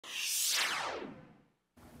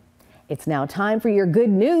It's now time for your good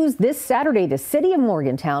news. This Saturday, the city of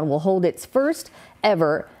Morgantown will hold its first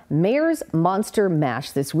ever Mayor's Monster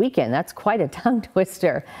Mash this weekend. That's quite a tongue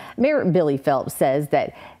twister. Mayor Billy Phelps says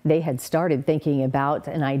that they had started thinking about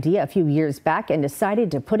an idea a few years back and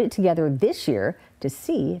decided to put it together this year to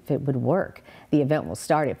see if it would work. The event will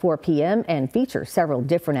start at 4 p.m. and feature several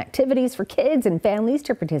different activities for kids and families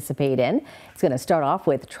to participate in. It's going to start off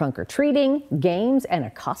with trunk or treating, games, and a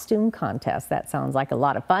costume contest. That sounds like a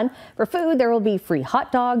lot of fun. For food, there will be free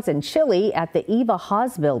hot dogs and chili at the Eva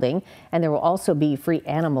Haas building, and there will also be free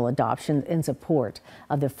animal adoptions in support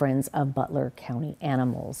of the Friends of Butler County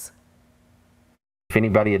Animals. If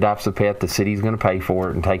anybody adopts a pet, the city's going to pay for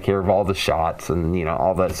it and take care of all the shots and, you know,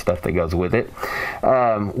 all that stuff that goes with it.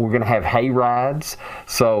 We're going to have hay rides,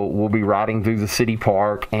 so we'll be riding through the city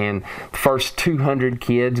park, and the first 200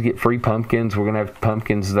 kids get free pumpkins. We're going to have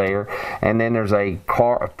pumpkins there, and then there's a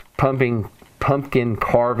pumpkin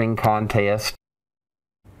carving contest.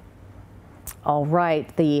 All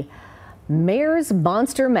right, the Mayor's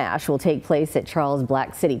Monster Mash will take place at Charles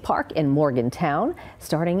Black City Park in Morgantown,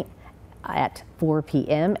 starting at 4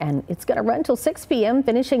 p.m. and it's going to run till 6 p.m.,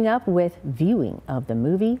 finishing up with viewing of the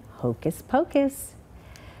movie Hocus Pocus.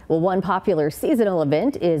 Well, one popular seasonal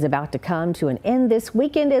event is about to come to an end this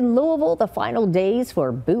weekend in Louisville. The final days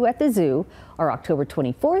for Boo at the Zoo are October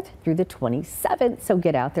 24th through the 27th. So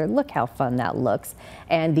get out there. Look how fun that looks.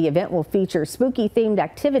 And the event will feature spooky themed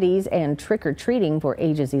activities and trick-or-treating for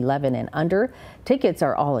ages 11 and under. Tickets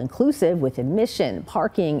are all inclusive with admission,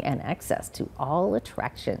 parking, and access to all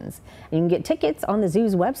attractions. And you can get tickets on the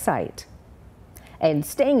zoo's website. And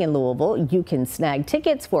staying in Louisville, you can snag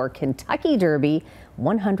tickets for Kentucky Derby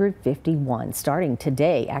 151 starting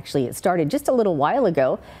today. Actually, it started just a little while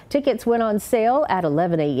ago. Tickets went on sale at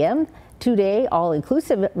 11 a.m. Today,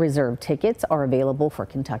 all-inclusive reserve tickets are available for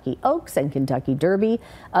Kentucky Oaks and Kentucky Derby.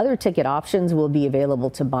 Other ticket options will be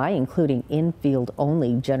available to buy, including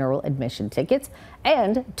infield-only general admission tickets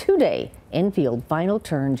and two-day infield final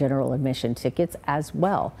turn general admission tickets as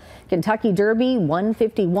well. Kentucky Derby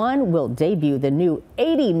 151 will debut the new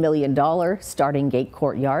 $80 million Starting Gate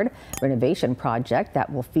Courtyard renovation project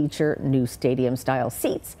that will feature new stadium-style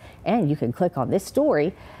seats. And you can click on this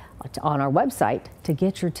story on our website to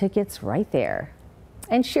get your tickets right there.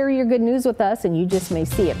 And share your good news with us, and you just may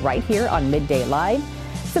see it right here on Midday Live.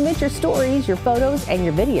 Submit your stories, your photos, and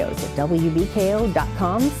your videos at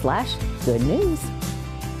WBKO.com/good news.